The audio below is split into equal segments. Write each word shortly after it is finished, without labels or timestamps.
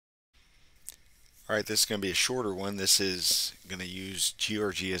Alright, this is going to be a shorter one. This is going to use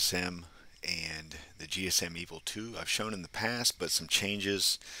GR-GSM and the GSMEvil2. I've shown in the past, but some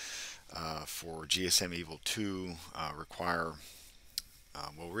changes for GSMEvil2 require,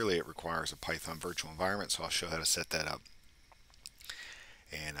 well, really it requires a Python virtual environment, so I'll show how to set that up.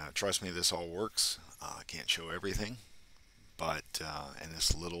 And trust me, this all works. I can't show everything, but in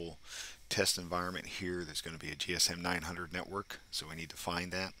this little test environment here, there's going to be a GSM 900 network, so we need to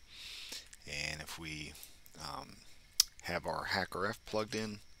find that. And if we have our hackRF plugged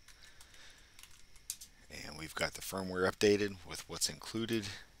in, and we've got the firmware updated with what's included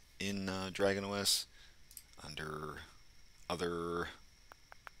in DragonOS under other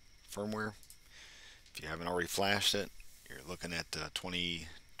firmware. If you haven't already flashed it, you're looking at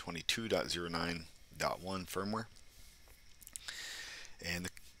 2022.09.1 firmware. And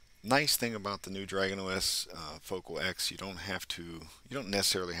the nice thing about the new DragonOS FocalX, you don't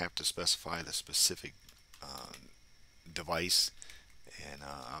necessarily have to specify the specific device, and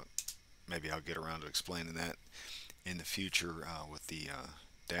maybe I'll get around to explaining that in the future with the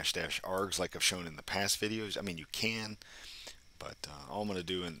 --args like I've shown in the past videos. I mean, you can, but all I'm going to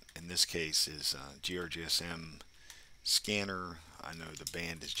do in this case is GR-GSM Scanner. I know the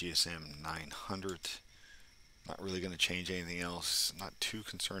band is GSM 900. Not really going to change anything else. I'm not too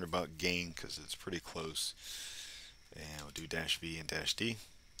concerned about gain because it's pretty close. And we'll do -V and -D.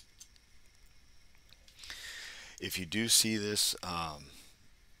 If you do see this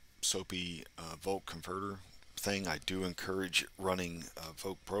SOAPy volt converter thing, I do encourage running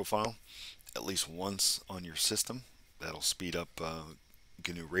volt profile at least once on your system. That'll speed up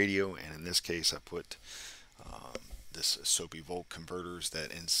GNU radio, and in this case I put this SOAPy volt converters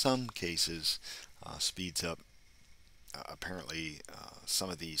that in some cases speeds up apparently some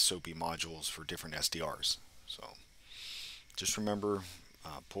of the SOAPy modules for different SDRs. So just remember,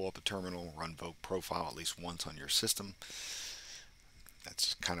 pull up a terminal, run volt profile at least once on your system.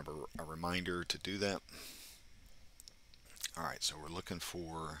 That's kind of a reminder to do that. Alright, so we're looking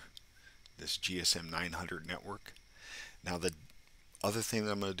for this GSM 900 network. Now the other thing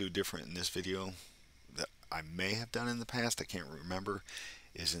that I'm going to do different in this video that I may have done in the past, I can't remember,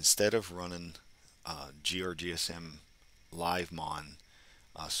 is instead of running GR-GSM Livemon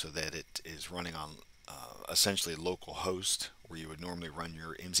so that it is running on essentially local host where you would normally run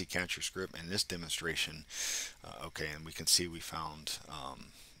your IMSI catcher script. In this demonstration, okay, and we can see we found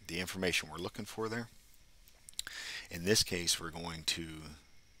the information we're looking for there. In this case, we're going to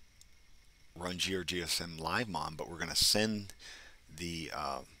run GR-GSM Livemon, but we're going to send the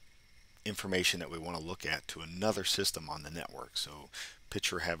information that we want to look at to another system on the network. So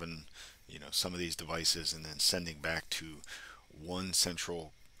picture having, you know, some of these devices and then sending back to one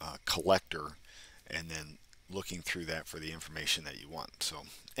central collector and then looking through that for the information that you want. So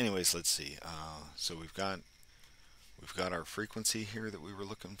anyways, let's see. So we've got our frequency here that we were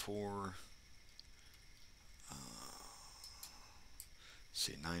looking for.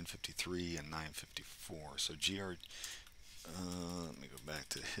 See, 953 and 954. So let me go back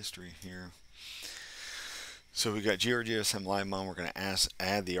to the history here. So we got GR-GSM Livemon. We're going to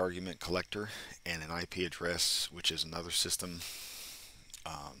add the argument collector and an IP address, which is another system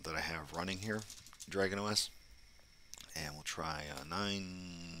that I have running here, DragonOS. And we'll try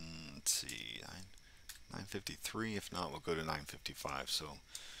 953. If not, we'll go to 955. So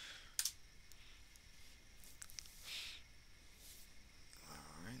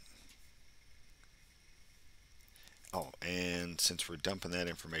oh, and since we're dumping that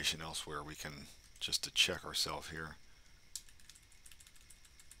information elsewhere, we can, just to check ourselves here,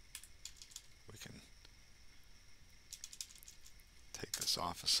 we can take this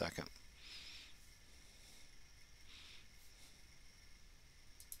off a second.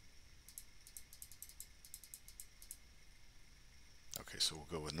 Okay, so we'll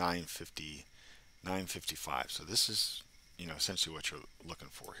go with 955. So this is, you know, essentially what you're looking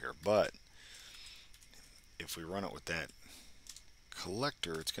for here. But if we run it with that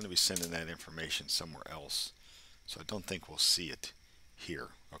collector, it's going to be sending that information somewhere else. So I don't think we'll see it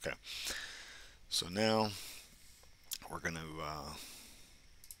here. Okay. So now we're going to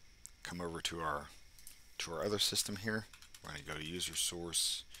come over to our other system here. We're going to go to user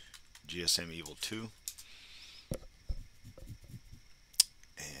source GSMEvil2.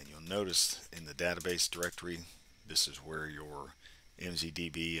 And you'll notice in the database directory, this is where your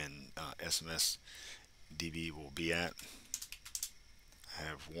MZDB and SMSDB will be at. I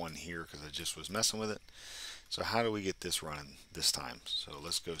have one here because I just was messing with it. So how do we get this running this time? So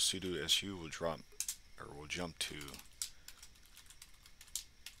let's go sudo su. We'll jump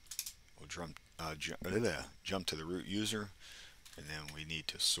to the root user. and then we need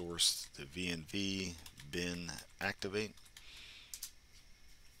to source the VNV bin activate.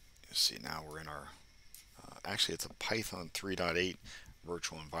 You see now we're in our actually it's a Python 3.8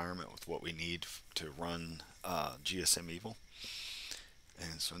 virtual environment with what we need to run GSMEvil.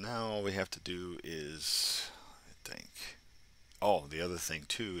 And so now all we have to do is, I think, oh, the other thing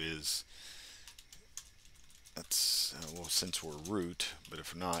too is, that's well, since we're root, but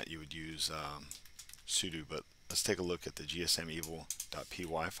if not, you would use sudo. But let's take a look at the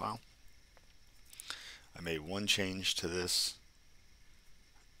GSMEvil.py file. I made one change to this.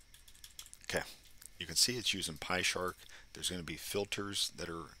 Okay, you can see it's using pyshark. There's going to be filters that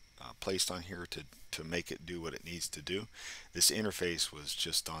are placed on here to make it do what it needs to do. This interface was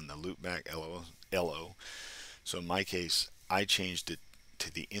just on the loopback LO. So in my case, I changed it to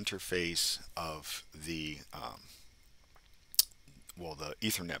the interface of the well, the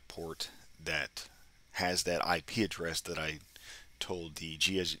Ethernet port that has that IP address that I told the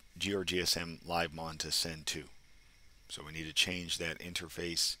GR-GSM Livemon to send to. So we need to change that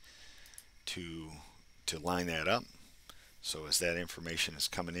interface to line that up. So as that information is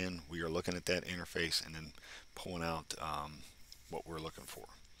coming in, we are looking at that interface and then pulling out what we're looking for.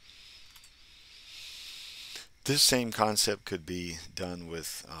 This same concept could be done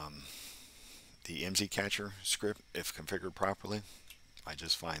with the mzCatcher script if configured properly. I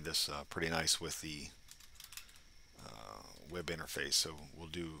just find this pretty nice with the web interface. So we'll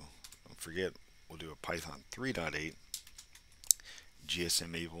do, don't forget, we'll do a Python 3.8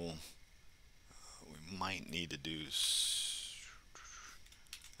 GSMEvil. We might need to do,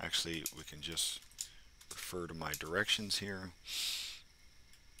 actually we can just refer to my directions here.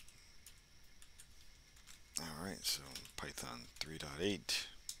 Alright, so Python 3.8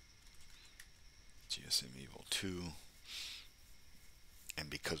 GSMEvil2, and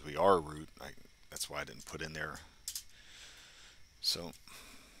because we are root, that's why I didn't put in there. So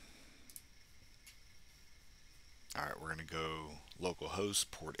alright, we're going to go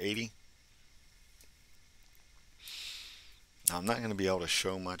localhost port 80. Now I'm not going to be able to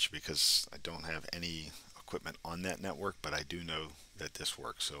show much because I don't have any equipment on that network, but I do know that this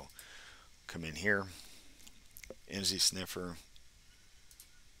works. So come in here, mzSniffer,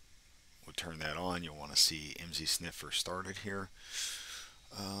 we'll turn that on. You'll want to see mzSniffer started here.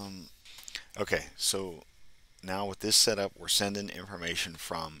 Okay, so now with this setup, we're sending information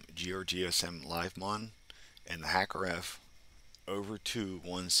from GR-GSM Livemon and the hackRF over to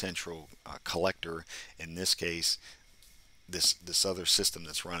one central collector. In this case, this other system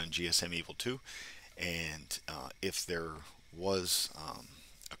that's running GSMEvil2, and if there was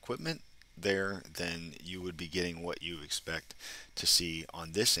equipment there, then you would be getting what you expect to see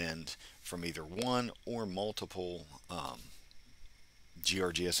on this end from either one or multiple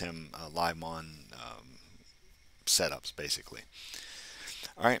GR-GSM Livemon setups, basically.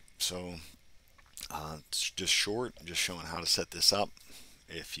 Alright, so it's just short, just showing how to set this up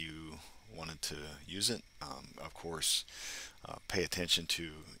if you wanted to use it. Of course, pay attention to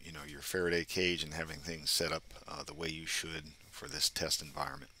your Faraday cage and having things set up the way you should for this test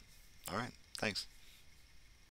environment. Alright, thanks.